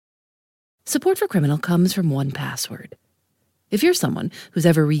Support for Criminal comes from 1Password. If you're someone who's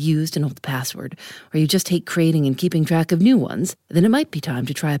ever reused an old password, or you just hate creating and keeping track of new ones, then it might be time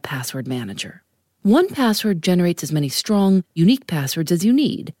to try a password manager. 1Password generates as many strong, unique passwords as you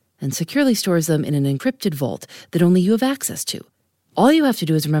need and securely stores them in an encrypted vault that only you have access to. All you have to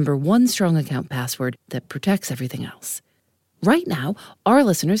do is remember one strong account password that protects everything else. Right now, our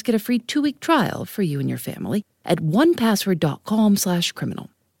listeners get a free 2-week trial for you and your family at onepassword.com/criminal.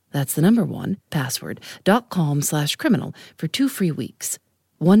 That's the number 1, password.com/criminal for 2 free weeks.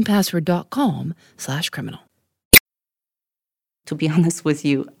 onepassword.com/criminal. To be honest with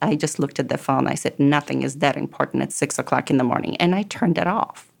you, I just looked at the phone. I said, nothing is that important at 6 o'clock in the morning, and I turned it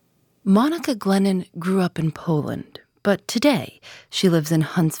off. Monica Glennon grew up in Poland, but today she lives in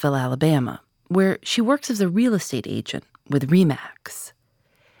Huntsville, Alabama, where she works as a real estate agent with RE/MAX.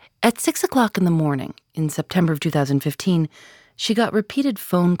 At 6 o'clock in the morning in September of 2015, she got repeated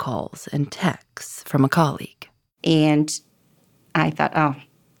phone calls and texts from a colleague. And I thought,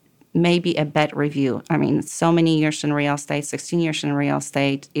 maybe a bad review. I mean, so many years in real estate, 16 years in real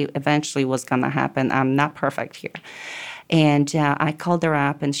estate, it eventually was going to happen. I'm not perfect here. And I called her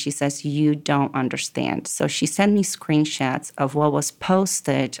up and she says, you don't understand. So she sent me screenshots of what was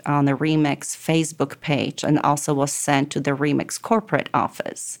posted on the RE/MAX Facebook page and also was sent to the RE/MAX corporate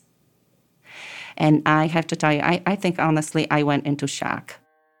office. And I have to tell you, I think honestly, I went into shock.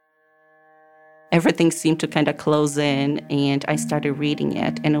 Everything seemed to kind of close in, and I started reading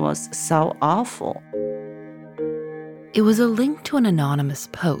it, and it was so awful. It was a link to an anonymous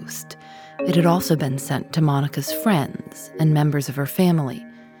post. It had also been sent to Monica's friends and members of her family,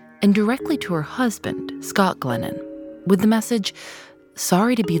 and directly to her husband, Scott Glennon, with the message,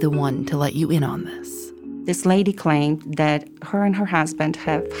 "Sorry to be the one to let you in on this." This lady claimed that her and her husband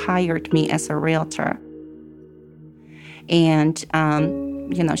have hired me as a realtor. And,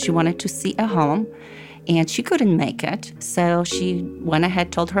 she wanted to see a home, and she couldn't make it. So she went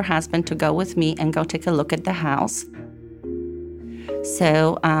ahead, told her husband to go with me and go take a look at the house.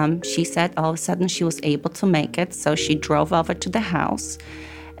 So she said all of a sudden she was able to make it. So she drove over to the house,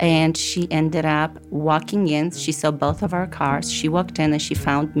 and she ended up walking in. She saw both of our cars. She walked in, and she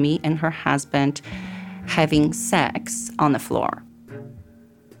found me and her husband having sex on the floor.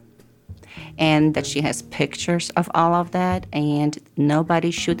 And that she has pictures of all of that, and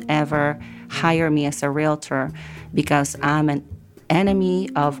nobody should ever hire me as a realtor because I'm an enemy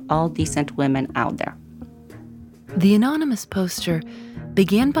of all decent women out there. The anonymous poster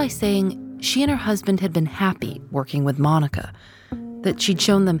began by saying she and her husband had been happy working with Monica, that she'd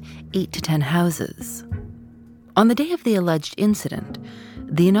shown them 8 to 10 houses. On the day of the alleged incident,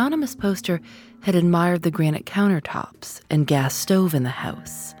 the anonymous poster had admired the granite countertops and gas stove in the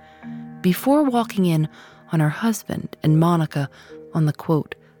house before walking in on her husband and Monica on the,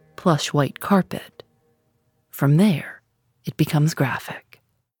 quote, plush white carpet. From there, it becomes graphic.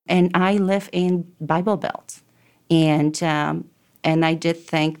 And I live in Bible Belt, and I did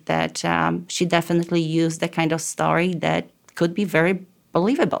think that she definitely used the kind of story that could be very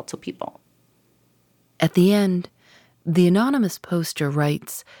believable to people. At the end, the anonymous poster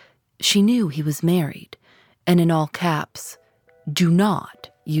writes, she knew he was married, and in all caps, do not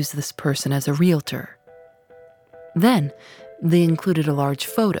use this person as a realtor. Then, they included a large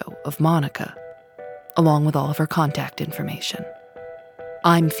photo of Monica, along with all of her contact information.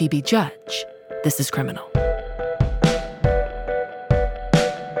 I'm Phoebe Judge. This is Criminal.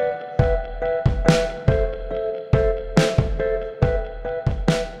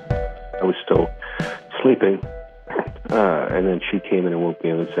 I was still sleeping, and then she came in and woke me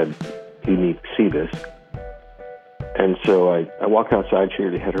up and said, you need to see this. And so I walked outside. She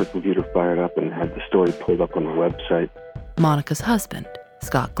already had her computer fired up and had the story pulled up on the website. Monica's husband,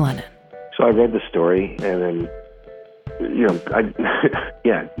 Scott Glennon. So I read the story, and then,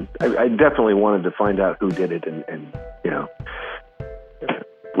 I definitely wanted to find out who did it and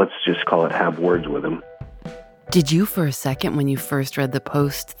let's just call it have words with him. Did you for a second when you first read the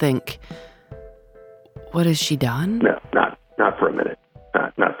post think, what has she done? No, not for a minute.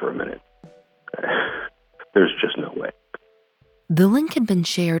 Not for a minute. There's just no way. The link had been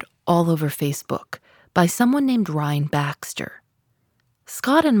shared all over Facebook by someone named Ryan Baxter.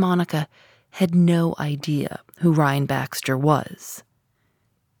 Scott and Monica had no idea who Ryan Baxter was.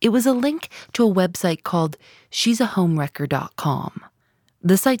 It was a link to a website called she'sahomewrecker.com.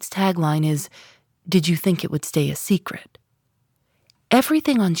 The site's tagline is, "Did you think it would stay a secret?"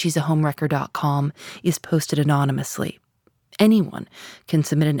 Everything on she'sahomewrecker.com is posted anonymously. Anyone can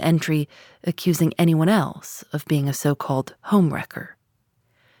submit an entry accusing anyone else of being a so-called homewrecker.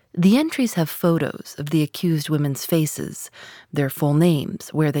 The entries have photos of the accused women's faces, their full names,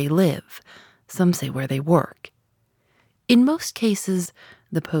 where they live. Some say where they work. In most cases,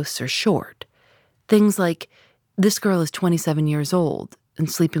 the posts are short. Things like, "This girl is 27 years old and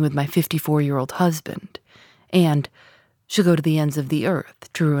sleeping with my 54-year-old husband," and "She'll go to the ends of the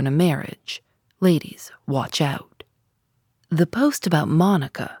earth to ruin a marriage. Ladies, watch out." The post about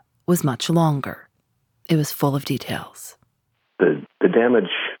Monica was much longer. It was full of details. The damage,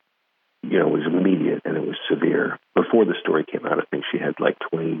 was immediate and it was severe. Before the story came out, I think she had like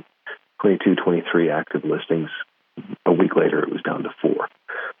 22, 23 active listings. A week later, it was down to 4.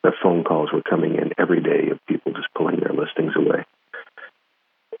 The phone calls were coming in every day of people just pulling their listings away.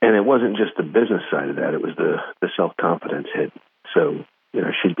 And it wasn't just the business side of that. It was the self-confidence hit. So,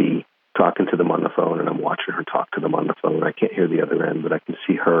 she'd be talking to them on the phone, and I'm watching her talk to them on the phone. I can't hear the other end, but I can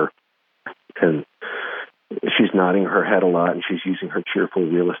see her. And she's nodding her head a lot, and she's using her cheerful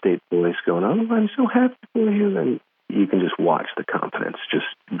real estate voice going, "Oh, I'm so happy for you." And you can just watch the confidence just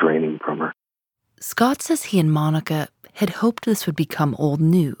draining from her. Scott says he and Monica had hoped this would become old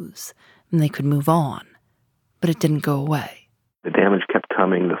news and they could move on, but it didn't go away. The damage kept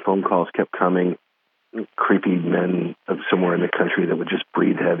coming. The phone calls kept coming. Creepy men of somewhere in the country that would just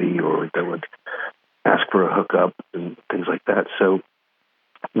breathe heavy or that would ask for a hookup and things like that. So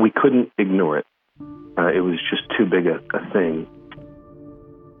we couldn't ignore it. It was just too big a thing.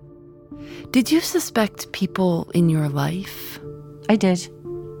 Did you suspect people in your life? I did.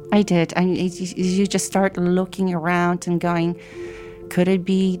 You just start looking around and going, could it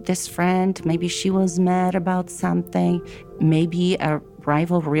be this friend? Maybe she was mad about something. Maybe a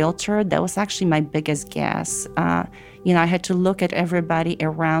rival realtor. That was actually my biggest guess. I had to look at everybody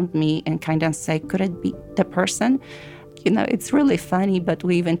around me and kind of say, could it be the person? It's really funny, but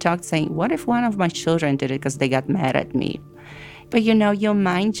we even talked saying, what if one of my children did it because they got mad at me? But your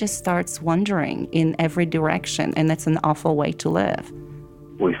mind just starts wandering in every direction, and that's an awful way to live.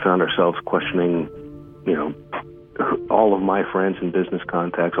 We found ourselves questioning, all of my friends and business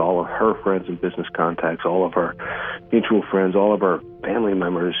contacts, all of her friends and business contacts, all of our mutual friends, all of our family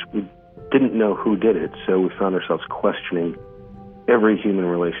members. We didn't know who did it, so we found ourselves questioning every human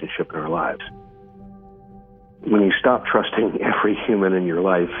relationship in our lives. When you stop trusting every human in your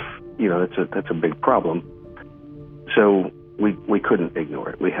life, that's a big problem. So we couldn't ignore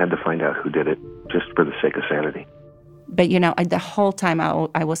it. We had to find out who did it, just for the sake of sanity. But, the whole time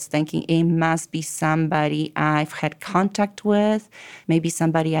I was thinking it must be somebody I've had contact with, maybe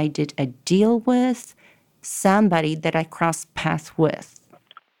somebody I did a deal with, somebody that I crossed paths with.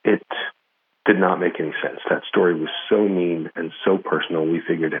 It did not make any sense. That story was so mean and so personal, we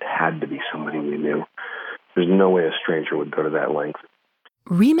figured it had to be somebody we knew. There's no way a stranger would go to that length.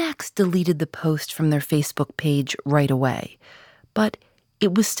 RE/MAX deleted the post from their Facebook page right away, but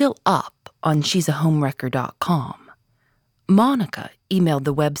it was still up on she'sahomewrecker.com. Monica emailed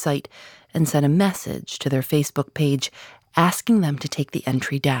the website and sent a message to their Facebook page asking them to take the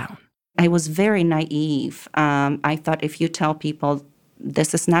entry down. I was very naive. I thought if you tell people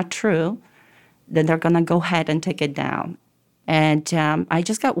this is not true, then they're going to go ahead and take it down. And I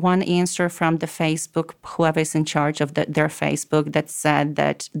just got one answer from the Facebook, whoever is in charge of their Facebook, that said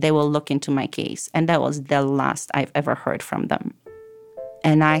that they will look into my case. And that was the last I've ever heard from them.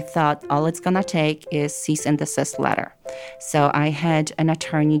 And I thought all it's going to take is cease and desist letter. So I had an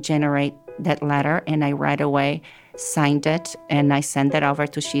attorney generate that letter, and I right away signed it, and I sent it over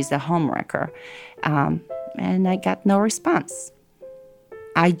to She's a Homewrecker. And I got no response.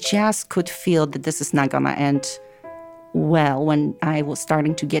 I just could feel that this is not going to end well when I was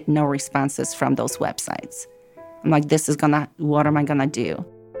starting to get no responses from those websites. I'm like, what am I going to do?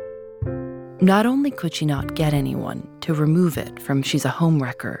 Not only could she not get anyone to remove it from She's a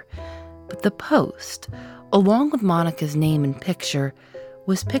Homewrecker, but the post, along with Monica's name and picture,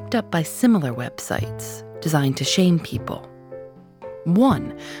 was picked up by similar websites designed to shame people.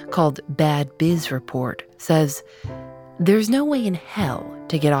 One, called Bad Biz Report, says, "There's no way in hell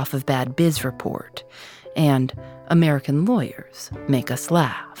to get off of Bad Biz Report," and "American lawyers make us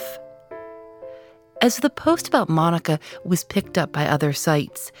laugh." As the post about Monica was picked up by other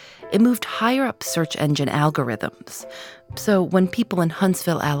sites, it moved higher up search engine algorithms. So when people in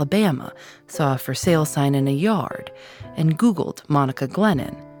Huntsville, Alabama saw a for sale sign in a yard and Googled Monica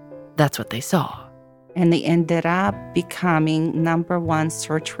Glennon, that's what they saw. And they ended up becoming #1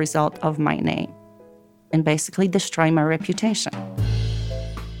 search result of my name and basically destroying my reputation.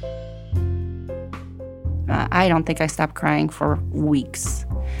 I don't think I stopped crying for weeks.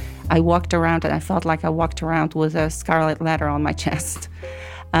 I walked around and I felt like I walked around with a scarlet letter on my chest.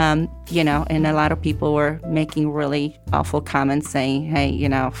 And a lot of people were making really awful comments saying, hey,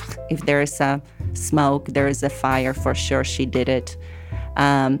 if there is a smoke, there is a fire, for sure she did it.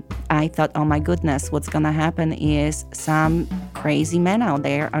 I thought, oh my goodness, what's going to happen is some crazy men out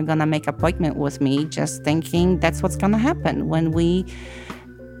there are going to make appointment with me, just thinking that's what's going to happen when we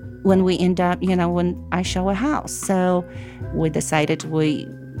end up, when I show a house. So we decided we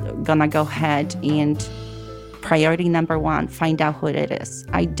going to go ahead and priority number one, find out who it is.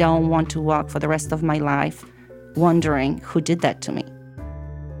 I don't want to walk for the rest of my life wondering who did that to me.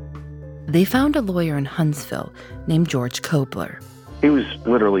 They found a lawyer in Huntsville named George Kobler. He was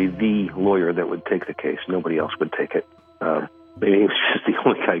literally the lawyer that would take the case. Nobody else would take it. Maybe he was just the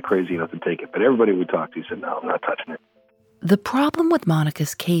only guy crazy enough to take it. But everybody we talked to said, no, I'm not touching it. The problem with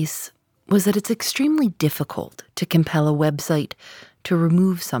Monica's case was that it's extremely difficult to compel a website to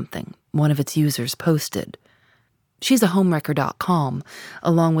remove something one of its users posted. She's a Homewrecker.com,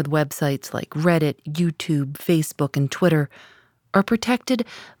 along with websites like Reddit, YouTube, Facebook, and Twitter, are protected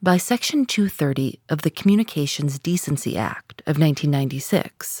by Section 230 of the Communications Decency Act of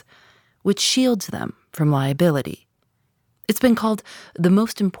 1996, which shields them from liability. It's been called the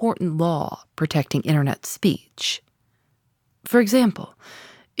most important law protecting internet speech. For example,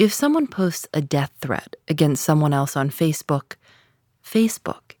 if someone posts a death threat against someone else on Facebook,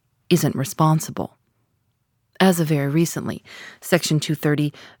 Facebook isn't responsible. As of very recently, Section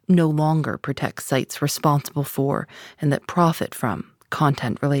 230 no longer protects sites responsible for and that profit from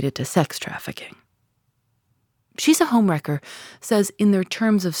content related to sex trafficking. She's a Homewrecker says in their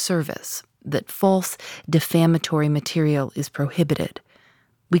terms of service that false, defamatory material is prohibited.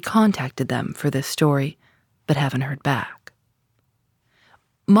 We contacted them for this story, but haven't heard back.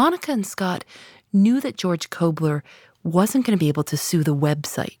 Monica and Scott knew that George Kobler wasn't going to be able to sue the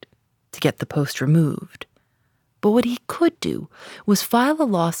website to get the post removed. But what he could do was file a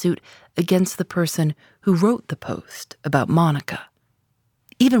lawsuit against the person who wrote the post about Monica,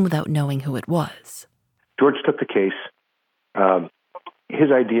 even without knowing who it was. George took the case. His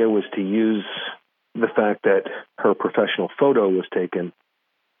idea was to use the fact that her professional photo was taken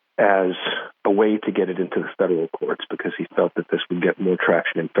as a way to get it into the federal courts because he felt that this would get more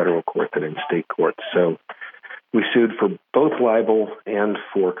traction in federal court than in state courts. So we sued for both libel and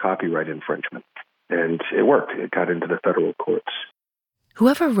for copyright infringement. And it worked. It got into the federal courts.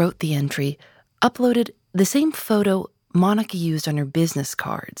 Whoever wrote the entry uploaded the same photo Monica used on her business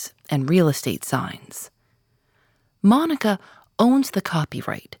cards and real estate signs. Monica owns the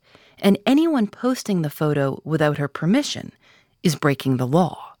copyright, and anyone posting the photo without her permission is breaking the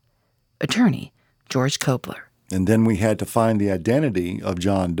law. Attorney George Kobler. And then we had to find the identity of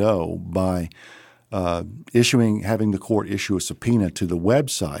John Doe by having the court issue a subpoena to the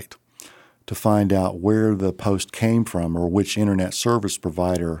website to find out where the post came from or which internet service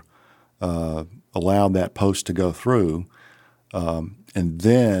provider allowed that post to go through. And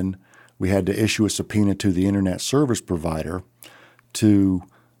then we had to issue a subpoena to the internet service provider to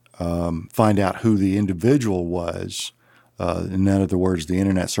find out who the individual was, in other words, the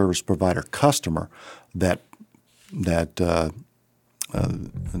internet service provider customer that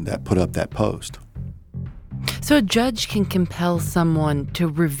put up that post. So a judge can compel someone to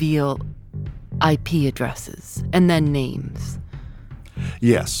reveal IP addresses and then names.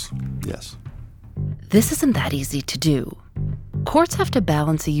 Yes. This isn't that easy to do. Courts have to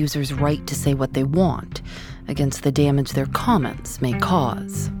balance a user's right to say what they want against the damage their comments may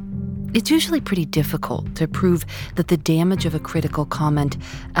cause. It's usually pretty difficult to prove that the damage of a critical comment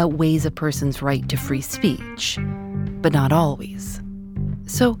outweighs a person's right to free speech, but not always.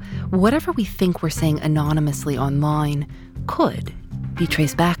 So whatever we think we're saying anonymously online could be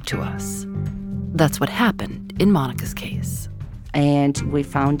traced back to us. That's what happened in Monica's case. And we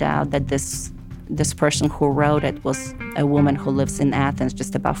found out that this person who wrote it was a woman who lives in Athens,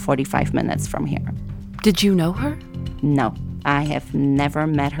 just about 45 minutes from here. Did you know her? No, I have never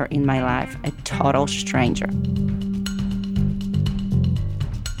met her in my life, a total stranger.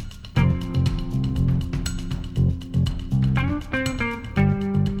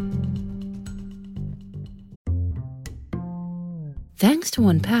 Thanks to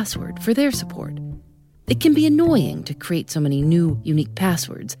 1Password for their support. It can be annoying to create so many new, unique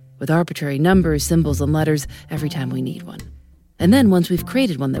passwords with arbitrary numbers, symbols, and letters every time we need one. And then once we've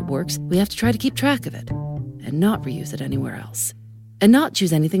created one that works, we have to try to keep track of it and not reuse it anywhere else. And not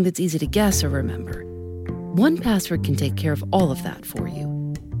choose anything that's easy to guess or remember. 1Password can take care of all of that for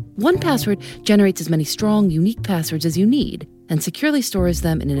you. 1Password generates as many strong, unique passwords as you need and securely stores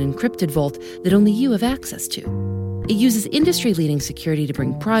them in an encrypted vault that only you have access to. It uses industry-leading security to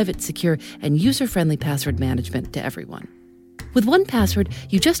bring private, secure, and user-friendly password management to everyone. With 1Password,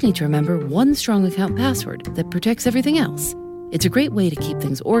 you just need to remember one strong account password that protects everything else. It's a great way to keep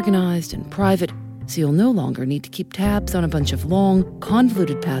things organized and private, so you'll no longer need to keep tabs on a bunch of long,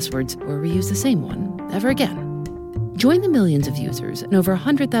 convoluted passwords or reuse the same one ever again. Join the millions of users and over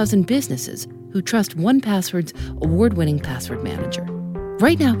 100,000 businesses who trust 1Password's award-winning password manager.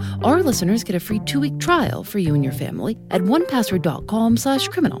 Right now, our listeners get a free 2-week trial for you and your family at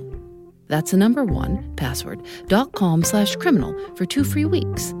onepassword.com/criminal. That's the number 1password.com/criminal for 2 free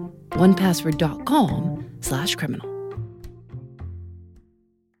weeks. onepassword.com/criminal.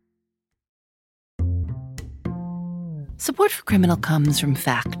 Support for Criminal comes from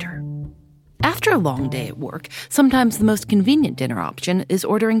Factor. After a long day at work, sometimes the most convenient dinner option is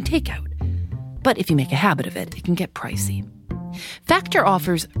ordering takeout. But if you make a habit of it, it can get pricey. Factor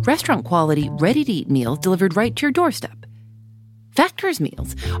offers restaurant-quality, ready-to-eat meals delivered right to your doorstep. Factor's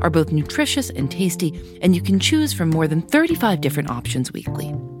meals are both nutritious and tasty, and you can choose from more than 35 different options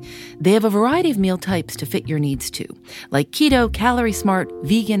weekly. They have a variety of meal types to fit your needs too, like keto, calorie smart,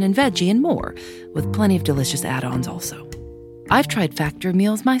 vegan, and veggie, and more, with plenty of delicious add-ons also. I've tried Factor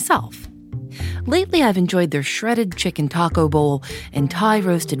meals myself. Lately, I've enjoyed their shredded chicken taco bowl and Thai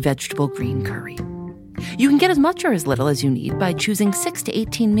roasted vegetable green curry. You can get as much or as little as you need by choosing 6 to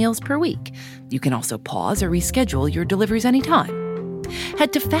 18 meals per week. You can also pause or reschedule your deliveries anytime.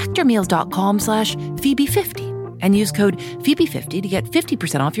 Head to factormeals.com/Phoebe50 and use code Phoebe50 to get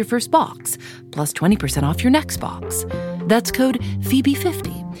 50% off your first box, plus 20% off your next box. That's code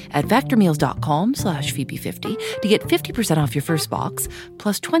Phoebe50 at factormeals.com/Phoebe50 to get 50% off your first box,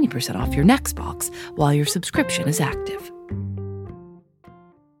 plus 20% off your next box while your subscription is active.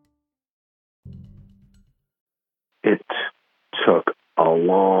 It took a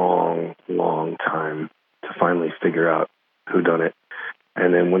long, long time to finally figure out who done it.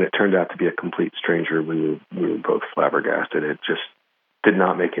 And then when it turned out to be a complete stranger, we were both flabbergasted. It just did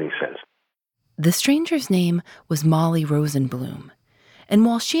not make any sense. The stranger's name was Molly Rosenblum, and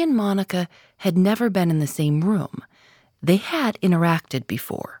while she and Monica had never been in the same room, they had interacted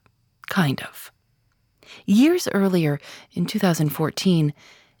before, kind of. Years earlier, in 2014,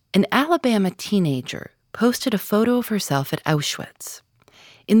 an Alabama teenager posted a photo of herself at Auschwitz.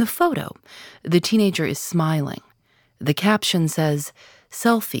 In the photo, the teenager is smiling. The caption says,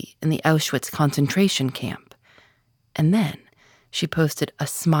 "Selfie in the Auschwitz concentration camp." And then she posted a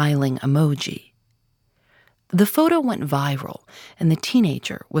smiling emoji. The photo went viral, and the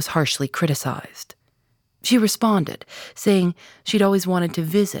teenager was harshly criticized. She responded, saying she'd always wanted to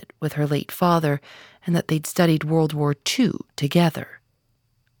visit with her late father and that they'd studied World War II together.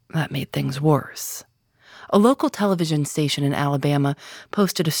 That made things worse. A local television station in Alabama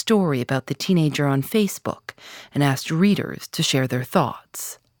posted a story about the teenager on Facebook and asked readers to share their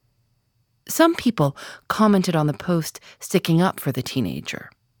thoughts. Some people commented on the post sticking up for the teenager.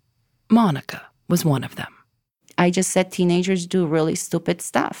 Monica was one of them. I just said teenagers do really stupid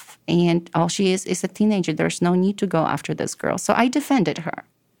stuff, and all she is a teenager. There's no need to go after this girl. So I defended her.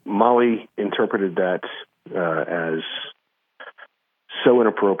 Molly interpreted that as so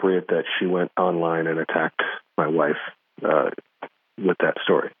inappropriate that she went online and attacked my wife with that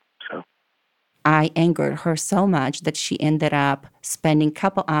story. So I angered her so much that she ended up spending a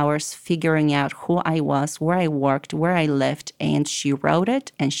couple hours figuring out who I was, where I worked, where I lived, and she wrote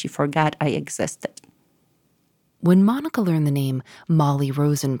it, and she forgot I existed. When Monica learned the name Molly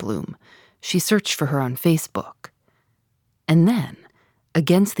Rosenblum, she searched for her on Facebook. And then,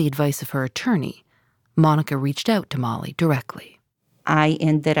 against the advice of her attorney, Monica reached out to Molly directly. I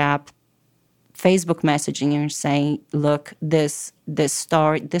ended up Facebook messaging her saying, look, this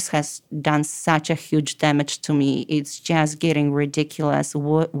story, this has done such a huge damage to me. It's just getting ridiculous.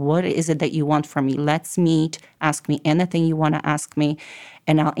 What is it that you want from me? Let's meet. Ask me anything you want to ask me,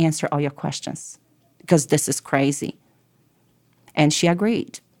 and I'll answer all your questions, because this is crazy. And she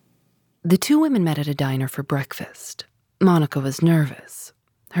agreed. The two women met at a diner for breakfast. Monica was nervous.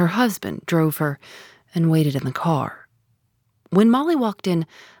 Her husband drove her and waited in the car. When Molly walked in,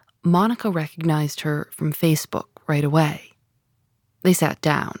 Monica recognized her from Facebook right away. They sat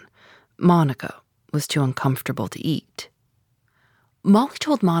down. Monica was too uncomfortable to eat. Molly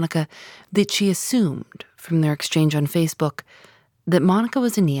told Monica that she assumed from their exchange on Facebook that Monica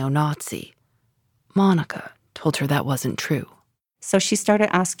was a neo-Nazi. Monica told her that wasn't true. So she started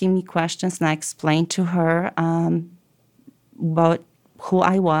asking me questions, and I explained to her about who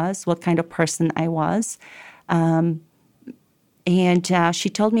I was, what kind of person I was. And she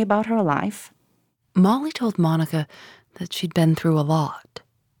told me about her life. Molly told Monica that she'd been through a lot.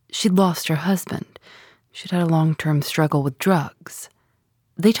 She'd lost her husband. She'd had a long-term struggle with drugs.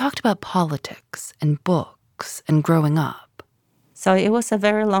 They talked about politics and books and growing up. So it was a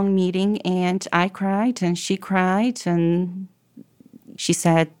very long meeting, and I cried, and she cried, and she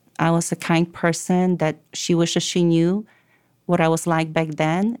said I was a kind person, that she wishes she knew what I was like back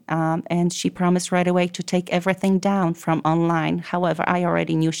then, and she promised right away to take everything down from online. However, I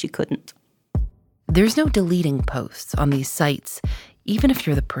already knew she couldn't. There's no deleting posts on these sites, even if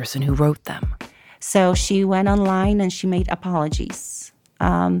you're the person who wrote them. So she went online and she made apologies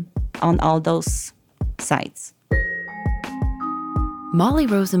on all those sites. Molly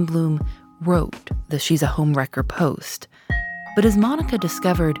Rosenblum wrote the She's a Homewrecker post, but as Monica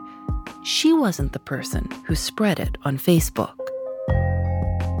discovered, she wasn't the person who spread it on Facebook.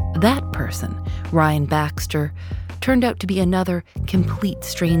 That person, Ryan Baxter, turned out to be another complete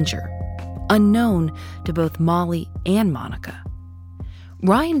stranger, unknown to both Molly and Monica.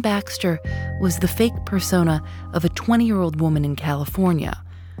 Ryan Baxter was the fake persona of a 20-year-old woman in California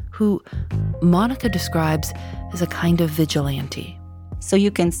who Monica describes as a kind of vigilante. So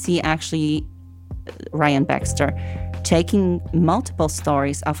you can see actually Ryan Baxter taking multiple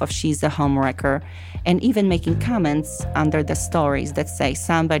stories off of She's a Homewrecker and even making comments under the stories that say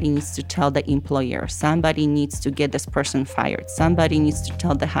somebody needs to tell the employer, somebody needs to get this person fired, somebody needs to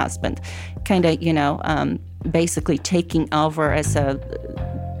tell the husband, kind of, basically taking over as a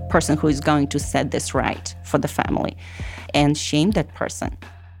person who is going to set this right for the family and shame that person.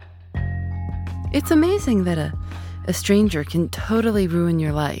 It's amazing that a stranger can totally ruin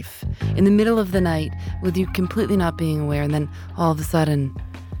your life in the middle of the night with you completely not being aware, and then all of a sudden...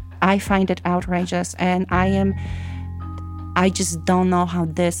 I find it outrageous, and I just don't know how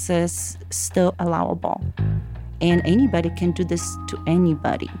this is still allowable. And anybody can do this to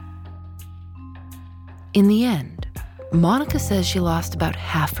anybody. In the end, Monica says she lost about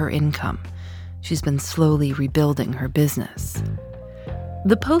half her income. She's been slowly rebuilding her business.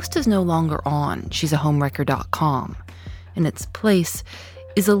 The post is no longer on she'sahomewrecker.com. In its place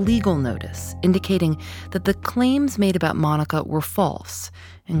is a legal notice indicating that the claims made about Monica were false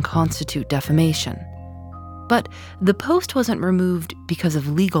and constitute defamation. But the post wasn't removed because of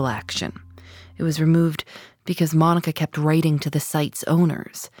legal action. It was removed because Monica kept writing to the site's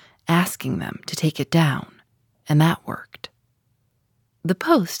owners, asking them to take it down, and that worked. The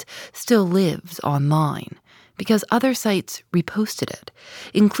post still lives online because other sites reposted it,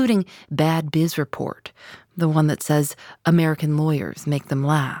 including Bad Biz Report, the one that says American lawyers make them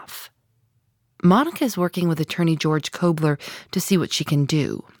laugh. Monica is working with attorney George Kobler to see what she can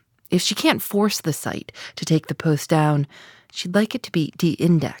do. If she can't force the site to take the post down, she'd like it to be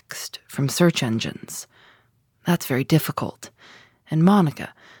de-indexed from search engines. That's very difficult, and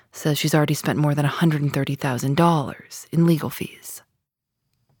Monica says she's already spent more than $130,000 in legal fees.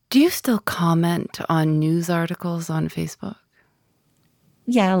 Do you still comment on news articles on Facebook?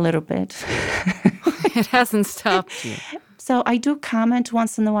 Yeah, a little bit. It hasn't stopped you. So I do comment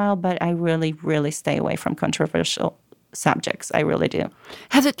once in a while, but I really, really stay away from controversial subjects. I really do.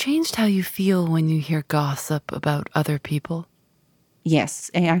 Has it changed how you feel when you hear gossip about other people?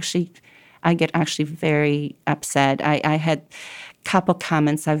 Yes, I get actually very upset. I had a couple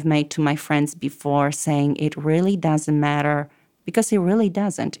comments I've made to my friends before saying it really doesn't matter, because it really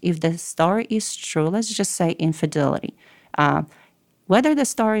doesn't. If the story is true, let's just say infidelity. Whether the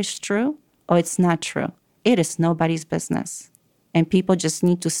story is true or it's not true, it is nobody's business. And people just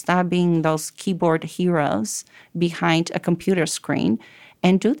need to stop being those keyboard heroes behind a computer screen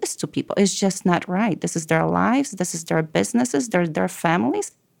and do this to people. It's just not right. This is their lives. This is their businesses, their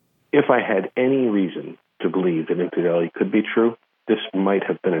families. If I had any reason to believe that infidelity could be true, this might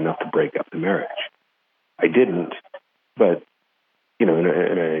have been enough to break up the marriage. I didn't, but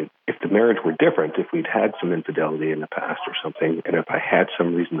if the marriage were different, if we'd had some infidelity in the past or something, and if I had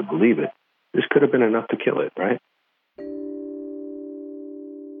some reason to believe it, this could have been enough to kill it, right?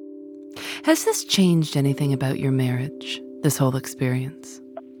 Has this changed anything about your marriage, this whole experience?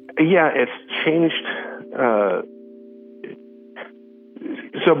 Yeah, it's changed.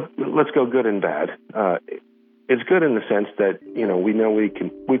 So let's go good and bad. It's good in the sense that, we know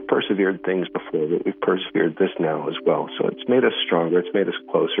we've persevered things before, but we've persevered this now as well. So it's made us stronger, it's made us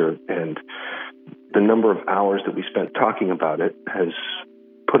closer, and the number of hours that we spent talking about it has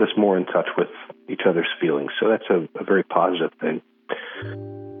put us more in touch with each other's feelings. So that's a very positive thing.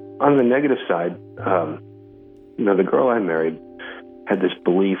 On the negative side, the girl I married had this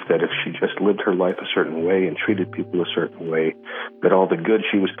belief that if she just lived her life a certain way and treated people a certain way, that all the good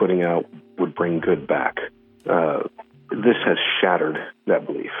she was putting out would bring good back. This has shattered that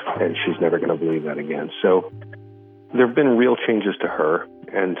belief, and she's never going to believe that again. So there have been real changes to her,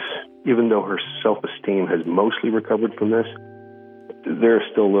 and even though her self-esteem has mostly recovered from this, there are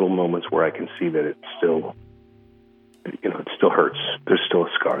still little moments where I can see that it still it still hurts. There's still a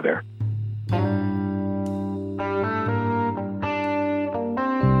scar there.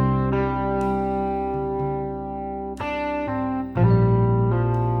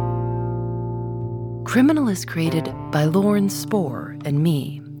 Criminal is created by Lauren Spohr and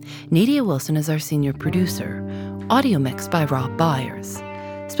me. Nadia Wilson is our senior producer. Audio mixed by Rob Byers.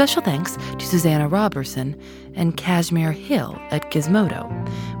 Special thanks to Susanna Robertson and Kashmir Hill at Gizmodo.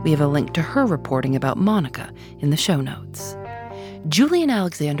 We have a link to her reporting about Monica in the show notes. Julian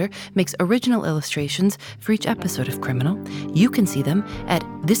Alexander makes original illustrations for each episode of Criminal. You can see them at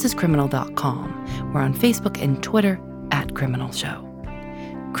thisiscriminal.com. We're on Facebook and Twitter at Criminal Show.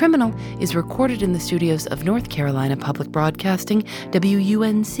 Criminal is recorded in the studios of North Carolina Public Broadcasting,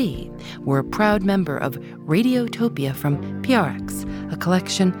 WUNC. We're a proud member of Radiotopia from PRX, a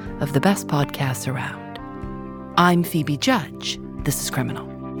collection of the best podcasts around. I'm Phoebe Judge. This is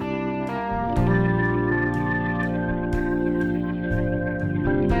Criminal.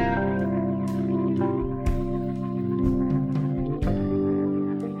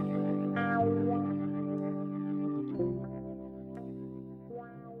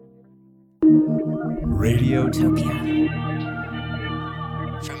 Radiotopia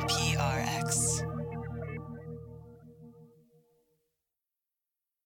from